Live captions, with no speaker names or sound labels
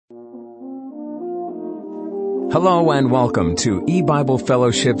Hello and welcome to E-Bible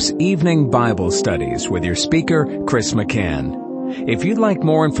Fellowship's Evening Bible Studies with your speaker, Chris McCann. If you'd like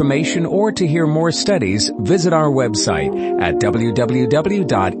more information or to hear more studies, visit our website at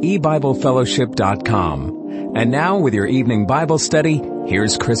www.ebiblefellowship.com. And now with your evening Bible study,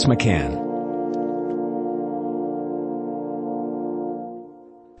 here's Chris McCann.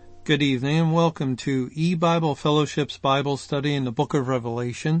 Good evening and welcome to E-Bible Fellowship's Bible study in the book of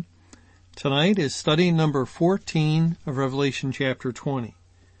Revelation. Tonight is study number 14 of Revelation chapter 20.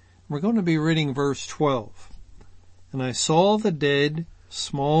 We're going to be reading verse 12. And I saw the dead,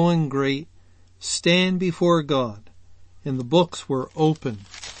 small and great, stand before God, and the books were open.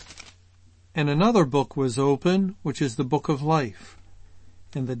 And another book was open, which is the book of life.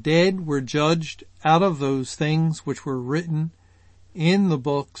 And the dead were judged out of those things which were written in the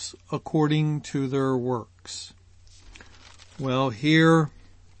books according to their works. Well, here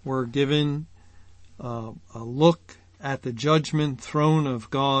we're given a look at the judgment throne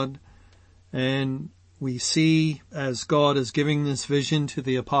of God, and we see, as God is giving this vision to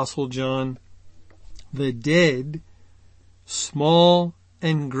the Apostle John, the dead, small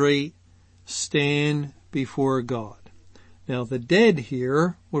and great, stand before God. Now, the dead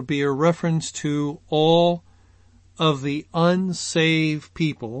here would be a reference to all of the unsaved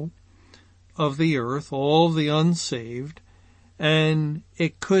people of the earth, all of the unsaved, and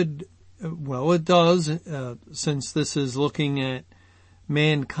it could, well, it does, since this is looking at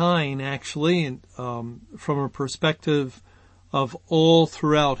mankind actually, and from a perspective of all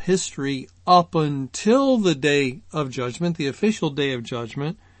throughout history up until the day of judgment, the official day of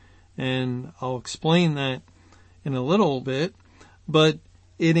judgment, and I'll explain that in a little bit, but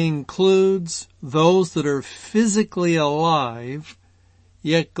it includes those that are physically alive,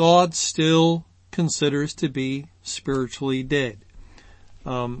 yet God still considers to be spiritually dead.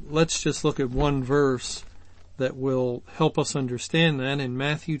 Let's just look at one verse that will help us understand that in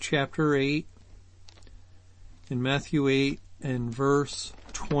Matthew chapter 8. In Matthew 8 and verse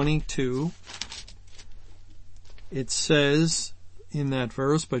 22, it says in that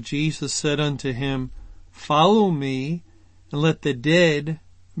verse, "But Jesus said unto him, Follow me, and let the dead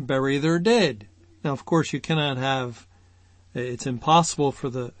bury their dead." Now, of course, you cannot have, it's impossible for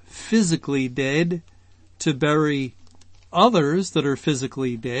the physically dead to bury others that are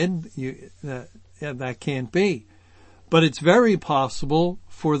physically dead. That can't be. But it's very possible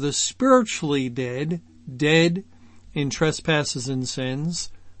for the spiritually dead, dead in trespasses and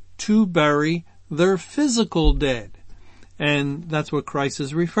sins, to bury their physical dead. And that's what Christ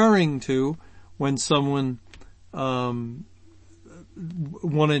is referring to when someone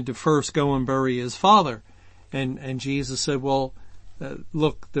wanted to first go and bury his father. And Jesus said, well,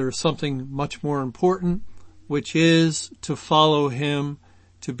 look, there's something much more important, which is to follow him,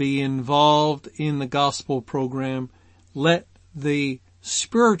 to be involved in the gospel program. Let the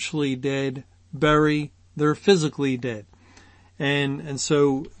spiritually dead bury their physically dead. And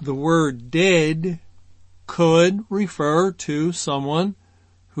so the word dead could refer to someone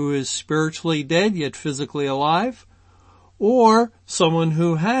who is spiritually dead yet physically alive, or someone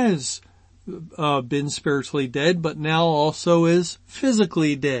who has been spiritually dead but now also is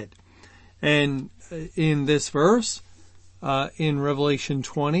physically dead. And in this verse, in Revelation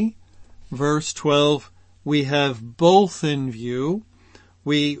 20, verse 12, we have both in view.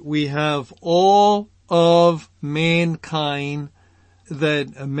 We have all of mankind,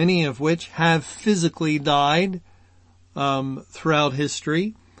 that many of which have physically died throughout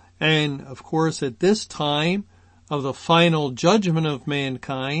history. And of course, at this time of the final judgment of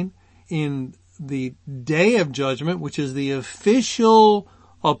mankind, in the day of judgment, which is the official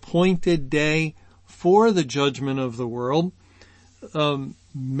appointed day for the judgment of the world,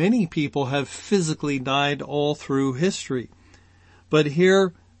 many people have physically died all through history. But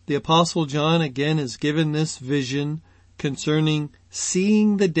here, the Apostle John again is given this vision concerning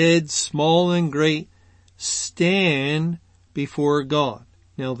seeing the dead, small and great, stand before God.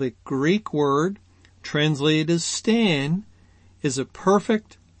 Now, the Greek word translated as stand is a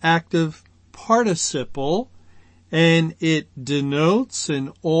perfect active participle, and it denotes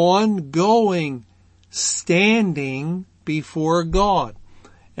an ongoing standing before God.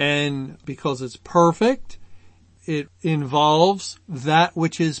 And because it's perfect, it involves that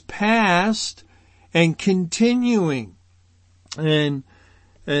which is past and continuing. And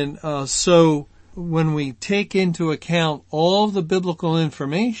so when we take into account all the biblical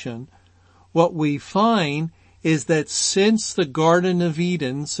information, what we find is that since the Garden of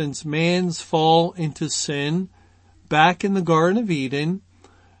Eden, since man's fall into sin back in the Garden of Eden,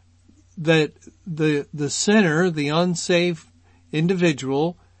 that the sinner, the unsaved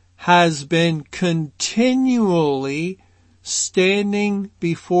individual, has been continually standing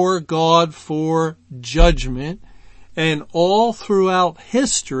before God for judgment. And all throughout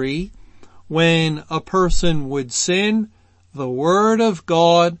history, when a person would sin, the Word of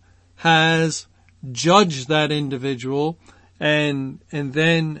God has judged that individual. And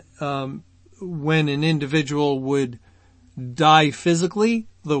then, when an individual would die physically,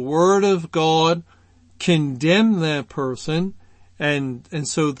 the Word of God condemned that person, and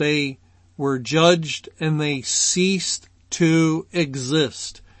so they were judged and they ceased to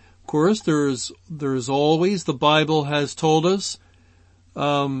exist. Of course, there's always, the Bible has told us,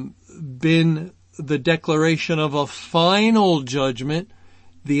 been the declaration of a final judgment,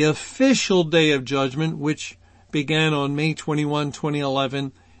 the official day of judgment, which began on May 21,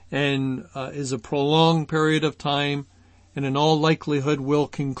 2011, and is a prolonged period of time, and in all likelihood will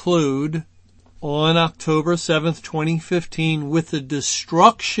conclude on October 7th, 2015, with the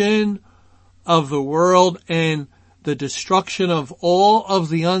destruction of the world and the destruction of all of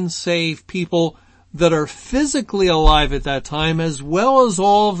the unsaved people that are physically alive at that time, as well as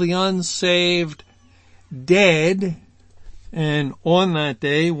all of the unsaved dead. And on that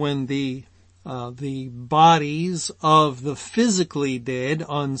day, when the bodies of the physically dead,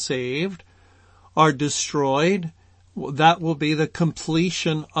 unsaved, are destroyed, that will be the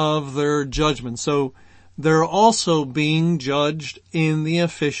completion of their judgment. So they're also being judged in the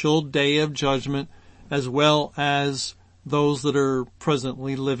official day of judgment, as well as those that are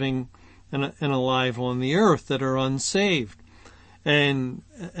presently living and alive on the earth that are unsaved. And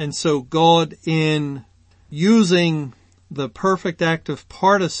so God, in using the perfect active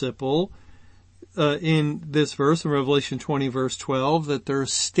participle in this verse, in Revelation 20 verse 12, that they're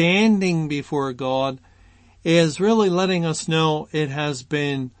standing before God, is really letting us know it has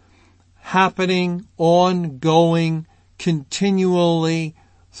been happening, ongoing, continually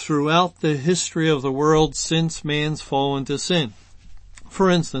throughout the history of the world since man's fall into sin. For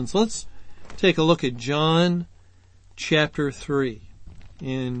instance, let's take a look at John chapter 3.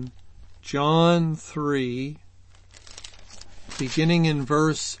 In John 3, beginning in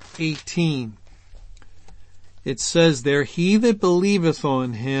verse 18, it says there, "He that believeth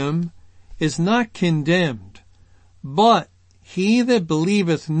on him is not condemned, but he that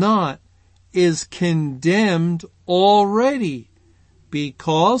believeth not is condemned already,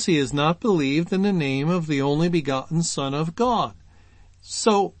 because he has not believed in the name of the only begotten Son of God."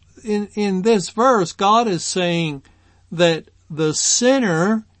 So in this verse, God is saying that the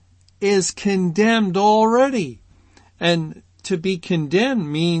sinner is condemned already. And to be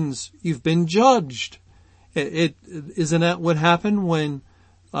condemned means you've been judged. Isn't that what happened when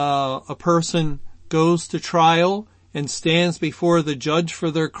a person goes to trial and stands before the judge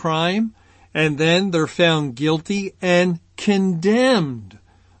for their crime, and then they're found guilty and condemned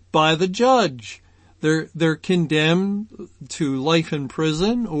by the judge? They're condemned to life in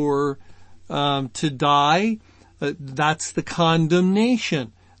prison or to die. That's the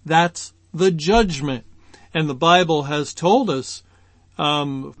condemnation. That's the judgment. And the Bible has told us,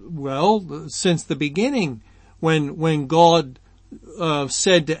 since the beginning, when God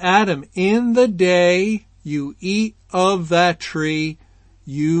said to Adam, "In the day you eat of that tree,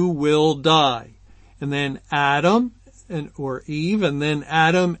 you will die." And then Adam or Eve, and then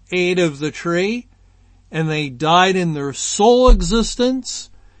Adam ate of the tree, and they died in their soul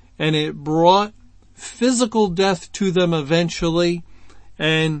existence, and it brought physical death to them eventually,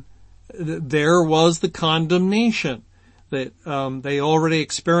 and there was the condemnation that they already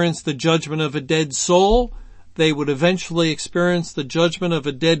experienced the judgment of a dead soul. They would eventually experience the judgment of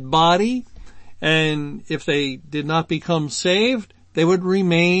a dead body, and if they did not become saved, they would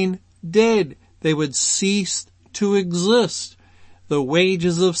remain dead. They would cease to exist. The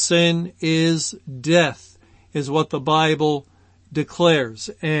wages of sin is death, is what the Bible declares.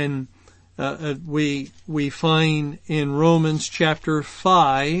 And we find in Romans chapter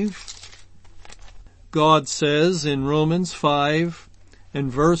 5, God says in Romans 5 and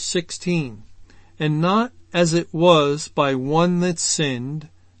verse 16, "And not as it was by one that sinned,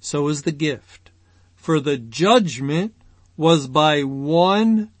 so is the gift. For the judgment was by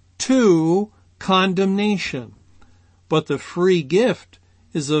one to condemnation, but the free gift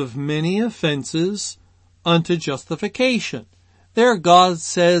is of many offenses unto justification." There God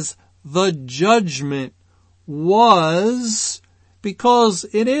says the judgment was, because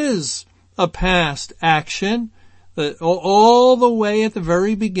it is a past action, all the way at the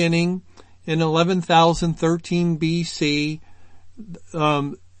very beginning in 11,013 BC,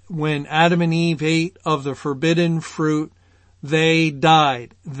 when Adam and Eve ate of the forbidden fruit, they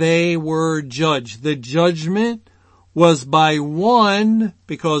died. They were judged. The judgment was by one,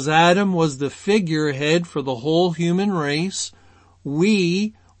 because Adam was the figurehead for the whole human race.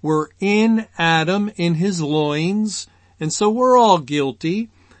 We were in Adam, in his loins, and so we're all guilty.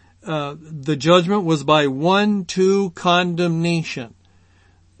 The judgment was by one, two, condemnation.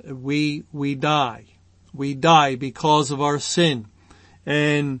 We die. We die because of our sin.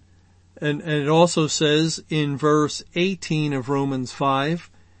 And it also says in verse 18 of Romans 5,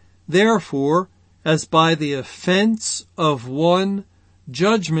 therefore, as by the offense of one,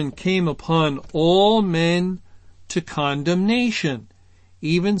 judgment came upon all men to condemnation,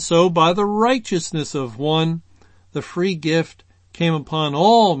 even so by the righteousness of one, the free gift came upon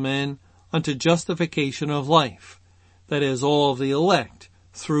all men unto justification of life. That is, all of the elect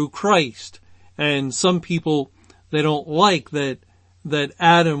through Christ. And some people, they don't like that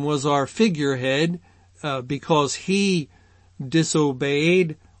Adam was our figurehead, because he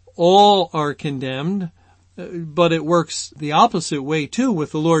disobeyed. All are condemned, but it works the opposite way too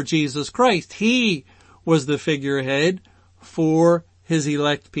with the Lord Jesus Christ. He was the figurehead for his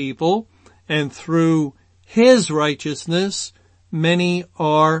elect people, and through his righteousness, many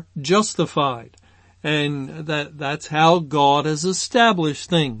are justified. And that's how God has established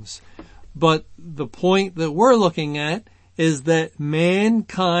things. But the point that we're looking at is that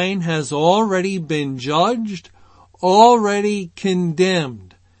mankind has already been judged, already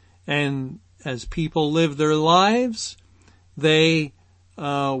condemned. And as people live their lives, they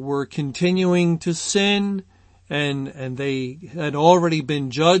were continuing to sin, and they had already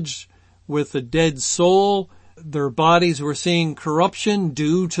been judged with a dead soul. Their bodies were seeing corruption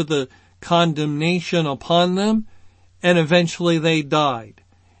due to the condemnation upon them, and eventually they died.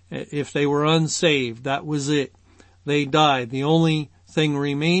 If they were unsaved, that was it. They died. The only thing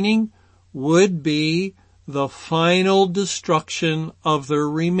remaining would be the final destruction of their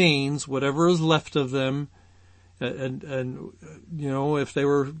remains, whatever is left of them, and you know, if they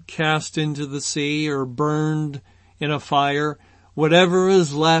were cast into the sea or burned in a fire, whatever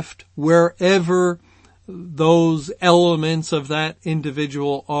is left, wherever those elements of that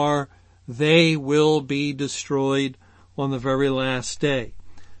individual are, they will be destroyed on the very last day.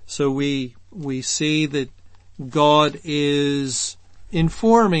 So we see that God is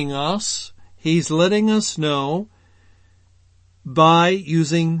informing us. He's letting us know by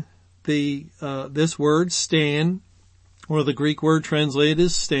using this word stand, or the Greek word translated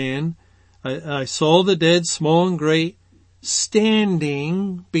as stand. I saw the dead, small and great,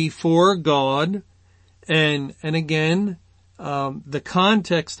 standing before God. And again, the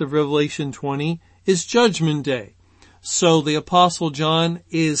context of Revelation 20 is Judgment Day. So the Apostle John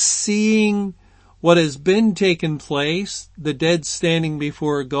is seeing what has been taking place, the dead standing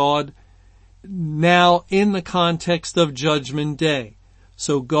before God, now in the context of Judgment Day.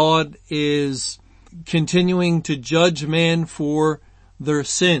 So God is continuing to judge man for their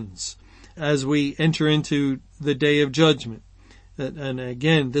sins as we enter into the day of judgment. And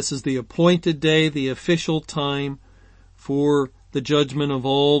again, this is the appointed day, the official time for the judgment of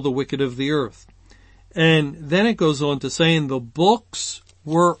all the wicked of the earth. And then it goes on to say, and the books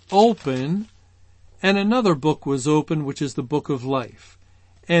were open, and another book was opened, which is the book of life.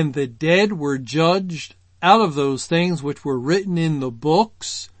 And the dead were judged out of those things which were written in the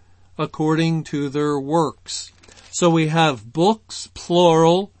books according to their works. So we have books,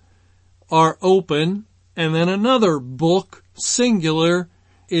 plural, are open, and then another book, singular,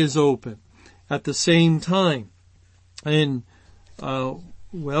 is open at the same time. And,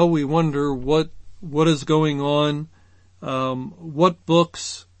 we wonder what is going on. What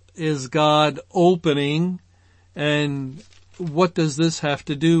books is God opening, and what does this have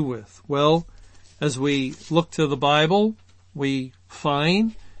to do with? Well, as we look to the Bible, we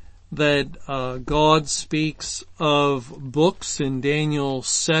find that God speaks of books in Daniel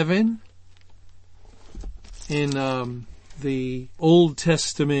 7, in the Old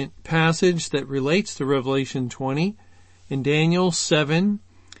Testament passage that relates to Revelation 20. In Daniel 7,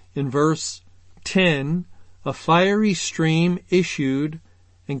 in verse 10, a fiery stream issued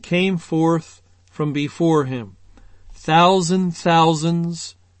and came forth from before him.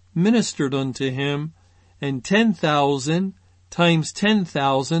 Thousands ministered unto him, and 10,000 times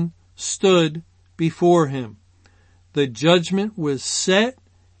 10,000 stood before him. The judgment was set,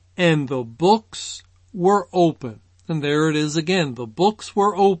 and the books were open. And there it is again, the books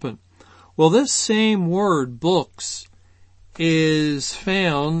were open. Well, this same word, books, is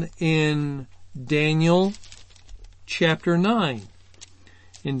found in Daniel chapter 9.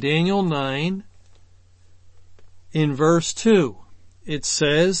 In Daniel 9, in verse 2, it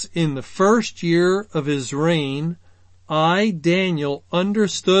says, in the first year of his reign, I, Daniel,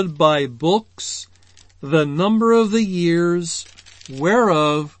 understood by books the number of the years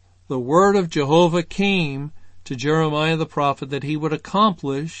whereof the word of Jehovah came to Jeremiah the prophet, that he would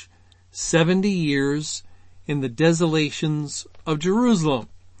accomplish 70 years in the desolations of Jerusalem.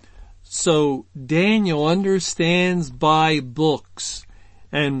 So Daniel understands by books.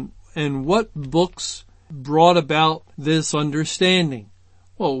 And what books brought about this understanding?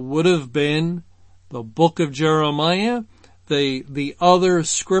 Well, it would have been the book of Jeremiah, the other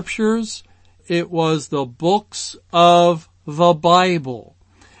scriptures. It was the books of the Bible.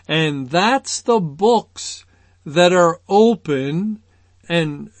 And that's the books that are open.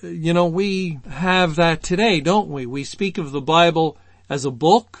 And, we have that today, don't we? We speak of the Bible as a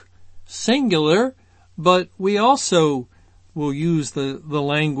book, singular, but we also will use the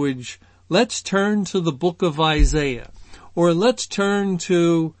language, let's turn to the book of Isaiah, or let's turn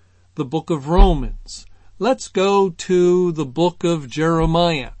to the book of Romans. Let's go to the book of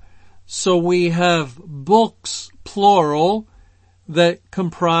Jeremiah. So we have books, plural, that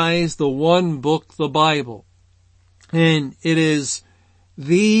comprise the one book, the Bible. And it is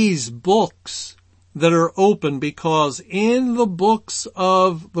these books that are open, because in the books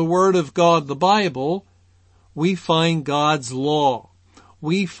of the Word of God, the Bible, we find God's law.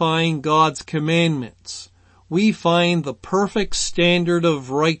 We find God's commandments. We find the perfect standard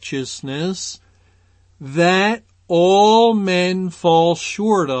of righteousness that all men fall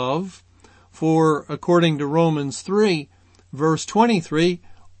short of. For according to Romans 3, verse 23,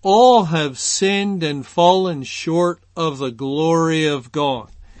 all have sinned and fallen short of the glory of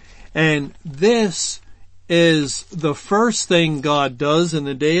God. And this is the first thing God does in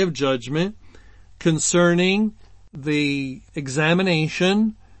the day of judgment concerning the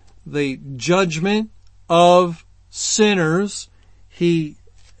examination, the judgment of sinners. He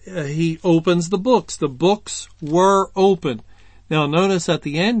opens the books. The books were open. Now notice at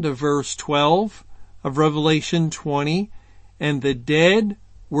the end of verse 12 of Revelation 20, and the dead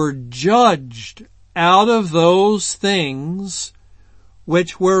were judged out of those things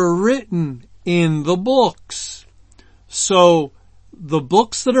which were written in the books. So the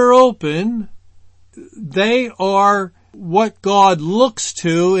books that are open, they are what God looks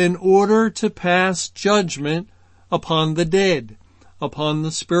to in order to pass judgment upon the dead, upon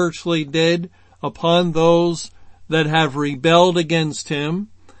the spiritually dead, upon those that have rebelled against him.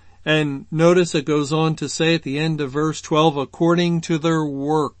 And notice it goes on to say at the end of verse 12, according to their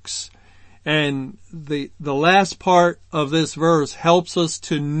works. And the last part of this verse helps us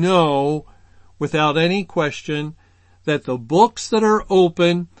to know without any question that the books that are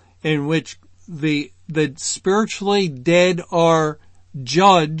open, in which the spiritually dead are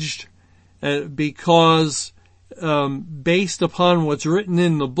judged, because based upon what's written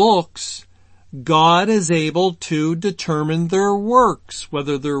in the books, God is able to determine their works,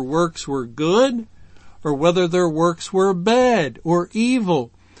 whether their works were good or whether their works were bad or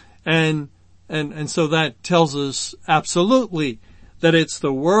evil. And so that tells us absolutely that it's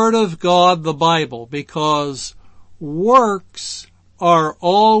the Word of God, the Bible, because works are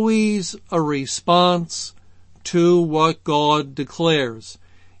always a response to what God declares.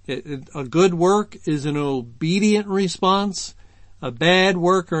 A good work is an obedient response. A bad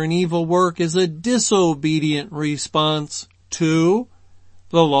work or an evil work is a disobedient response to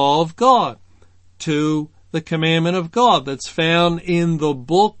the law of God, to the commandment of God that's found in the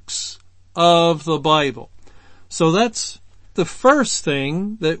books of the Bible. So that's the first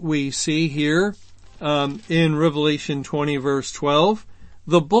thing that we see here in Revelation 20 verse 12.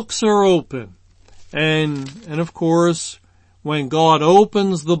 The books are open. And of course, when God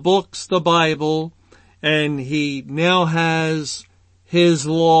opens the books, the Bible, and he now has his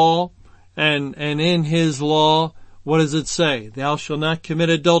law, and in his law, what does it say? Thou shalt not commit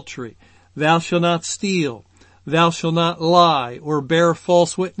adultery. Thou shalt not steal. Thou shalt not lie or bear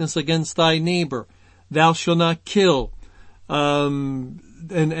false witness against thy neighbor. Thou shalt not kill. And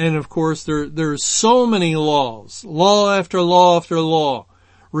of course there's so many laws. Law after law after law.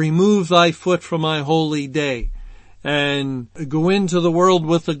 Remove thy foot from my holy day. And go into the world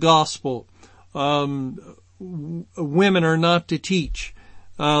with the gospel. Women are not to teach.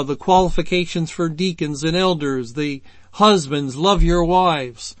 The qualifications for deacons and elders. The husbands, love your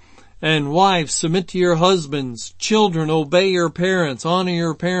wives. And wives, submit to your husbands. Children, obey your parents. Honor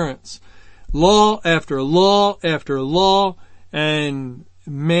your parents. Law after law after law. And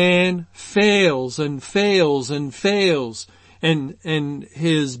man fails and fails and fails. And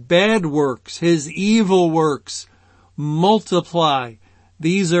his bad works, his evil works multiply.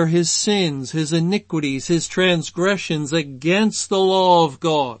 These are his sins, his iniquities, his transgressions against the law of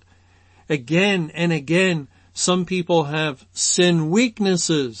God. Again and again, some people have sin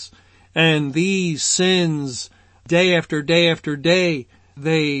weaknesses, And these sins, day after day after day,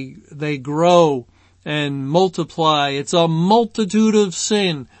 they grow and multiply. It's a multitude of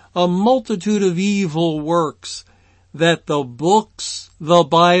sin, a multitude of evil works that the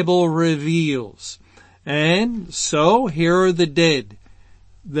Bible reveals. And so here are the dead.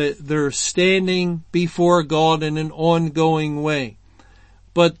 They're standing before God in an ongoing way.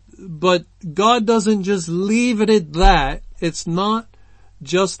 But God doesn't just leave it at that. It's not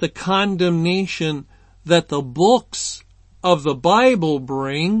just the condemnation that the books of the Bible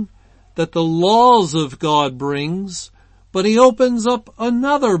bring, that the laws of God brings, but he opens up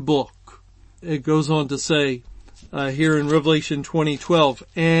another book. It goes on to say, here in Revelation 20:12,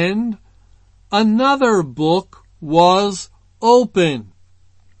 and another book was open.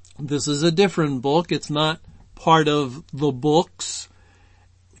 This is a different book. It's not part of the books.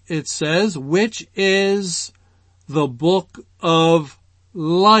 It says, which is the book of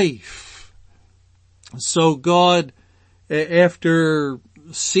life. So God, after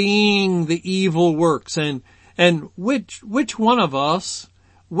seeing the evil works and which one of us,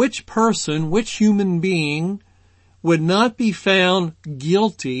 which person, which human being would not be found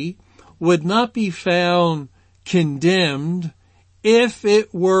guilty, would not be found condemned if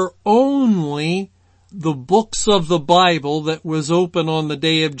it were only the books of the Bible that was open on the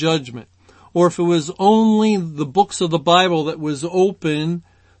day of judgment, or if it was only the books of the Bible that was open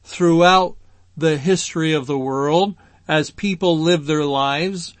throughout the history of the world as people lived their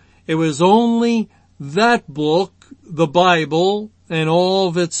lives. It was only that book, the Bible, and all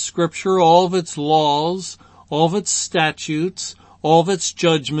of its scripture, all of its laws, all of its statutes, all of its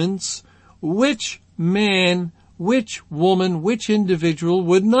judgments, which man, which woman, which individual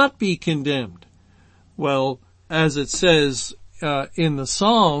would not be condemned? Well, as it says in the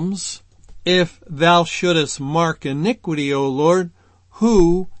Psalms, if thou shouldest mark iniquity, O Lord,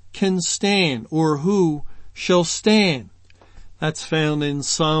 who can stand, or who shall stand? That's found in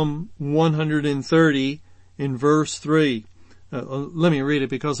Psalm 130 in verse 3. Let me read it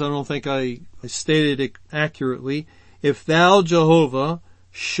because I don't think I stated it accurately. If thou, Jehovah,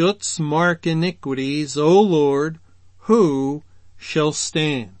 shouldst mark iniquities, O Lord, who shall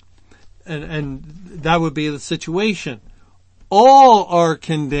stand? And that would be the situation. All are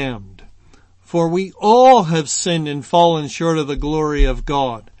condemned, for we all have sinned and fallen short of the glory of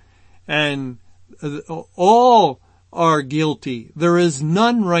God. And all are guilty. There is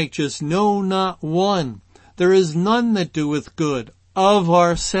none righteous, no, not one. There is none that doeth good of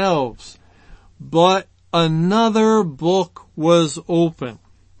ourselves. But another book was open.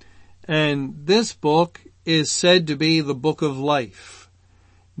 And this book is said to be the book of life.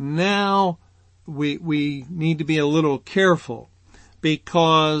 Now, we need to be a little careful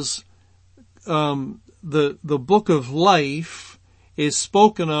because, the book of life is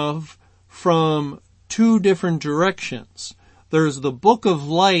spoken of from two different directions. There's the book of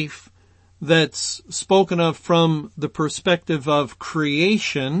life that's spoken of from the perspective of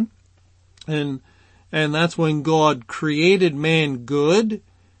creation, and that's when God created man good,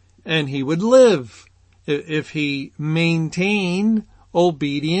 and he would live if he maintained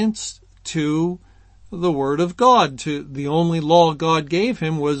obedience to the word of God. To the only law God gave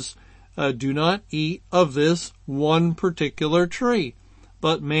him was, do not eat of this one particular tree.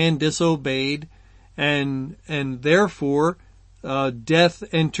 But man disobeyed, and therefore death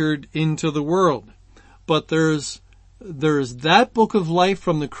entered into the world. But there's that book of life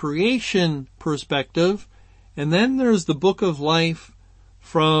from the creation perspective, and then there's the book of life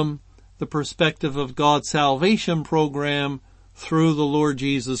from the perspective of God's salvation program through the Lord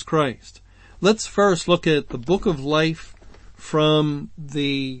Jesus Christ. Let's first look at the book of life from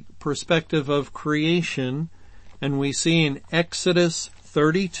the perspective of creation, and we see in Exodus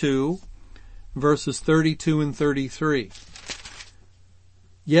 32, verses 32 and 33.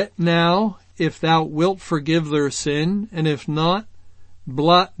 Yet now, if thou wilt forgive their sin, and if not,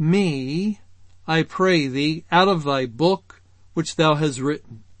 blot me, I pray thee, out of thy book which thou hast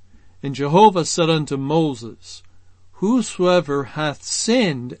written. And Jehovah said unto Moses, whosoever hath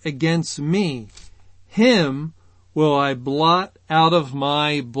sinned against me, him will I blot out of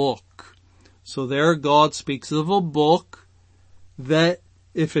my book. So there God speaks of a book that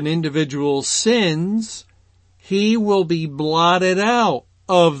if an individual sins, he will be blotted out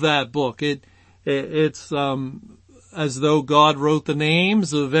of that book. It's as though God wrote the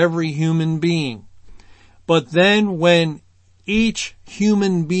names of every human being. But then when each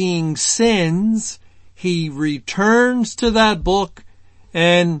human being sins, he returns to that book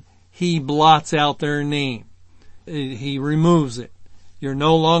and he blots out their name. He removes it. You're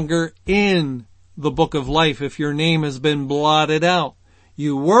no longer in the book of life if your name has been blotted out.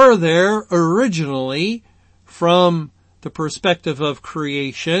 You were there originally from the perspective of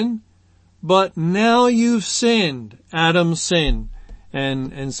creation, but now you've sinned. Adam sinned.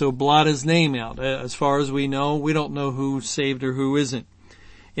 And so blot his name out. As far as we know, we don't know who's saved or who isn't.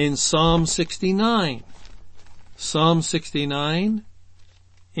 In Psalm 69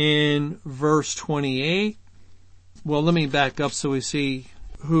 in verse 28, well, let me back up so we see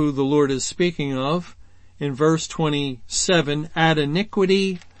who the Lord is speaking of. In verse 27, add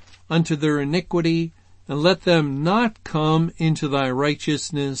iniquity unto their iniquity, and let them not come into thy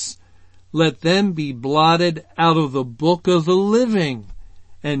righteousness. Let them be blotted out of the book of the living,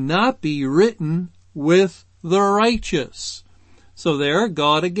 and not be written with the righteous. So there,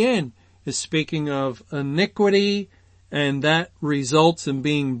 God again is speaking of iniquity, and that results in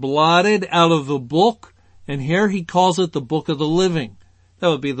being blotted out of the book. And here he calls it the book of the living. That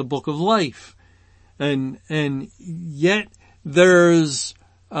would be the book of life. And yet there's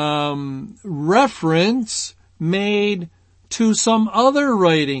reference made to some other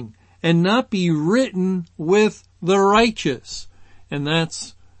writing, and not be written with the righteous. And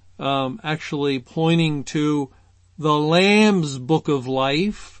that's actually pointing to the Lamb's book of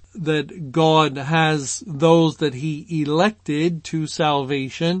life, that God has those that he elected to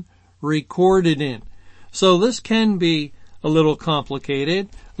salvation recorded in. So this can be a little complicated.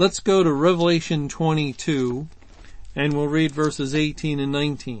 Let's go to Revelation 22, and we'll read verses 18 and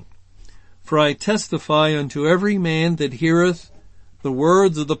 19. For I testify unto every man that heareth the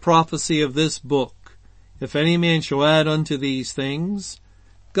words of the prophecy of this book. If any man shall add unto these things,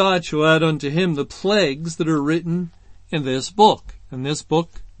 God shall add unto him the plagues that are written in this book. And this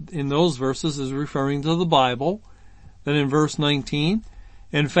book, in those verses, is referring to the Bible. Then in verse 19,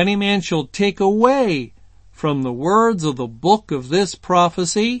 and if any man shall take away from the words of the book of this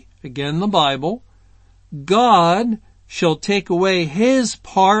prophecy, again the Bible, God shall take away his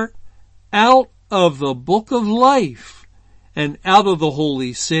part out of the book of life, and out of the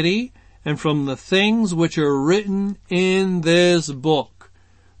holy city, and from the things which are written in this book.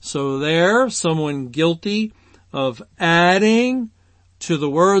 So there, someone guilty of adding to the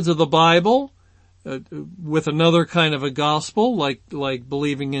words of the Bible, with another kind of a gospel, like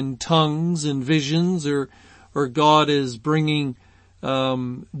believing in tongues and visions, or God is bringing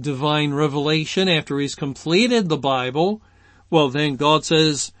divine revelation after he's completed the Bible. Well, then God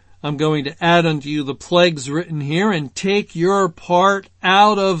says, I'm going to add unto you the plagues written here, and take your part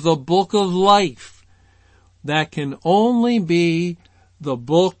out of the book of life. That can only be the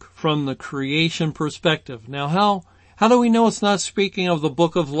book from the creation perspective. Now, how do we know it's not speaking of the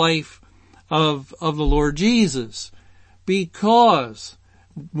book of life of the Lord Jesus? Because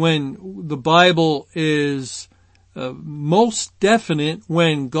when the Bible is most definite,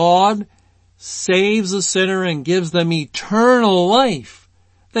 when God saves a sinner and gives them eternal life,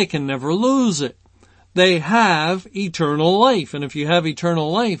 they can never lose it. They have eternal life. And if you have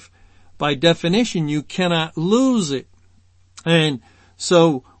eternal life, by definition, you cannot lose it. And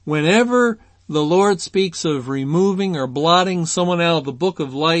so whenever the Lord speaks of removing or blotting someone out of the book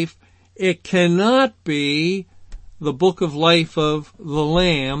of life, it cannot be the book of life of the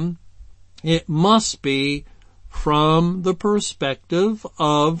Lamb. It must be from the perspective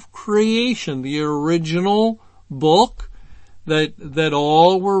of creation, the original book that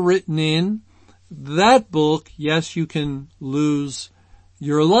all were written in. That book, yes, you can lose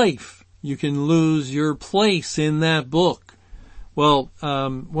your life. You can lose your place in that book. Well,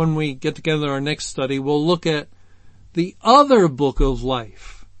 when we get together in our next study, we'll look at the other book of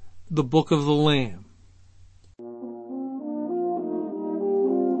life, the book of the Lamb.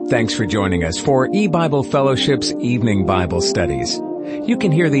 Thanks for joining us for E-Bible Fellowship's Evening Bible Studies. You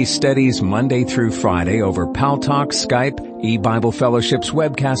can hear these studies Monday through Friday over Paltalk, Skype, E-Bible Fellowship's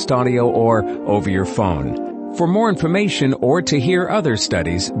webcast audio, or over your phone. For more information or to hear other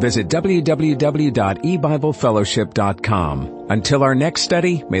studies, visit www.ebiblefellowship.com. Until our next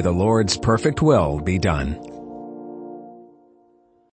study, may the Lord's perfect will be done.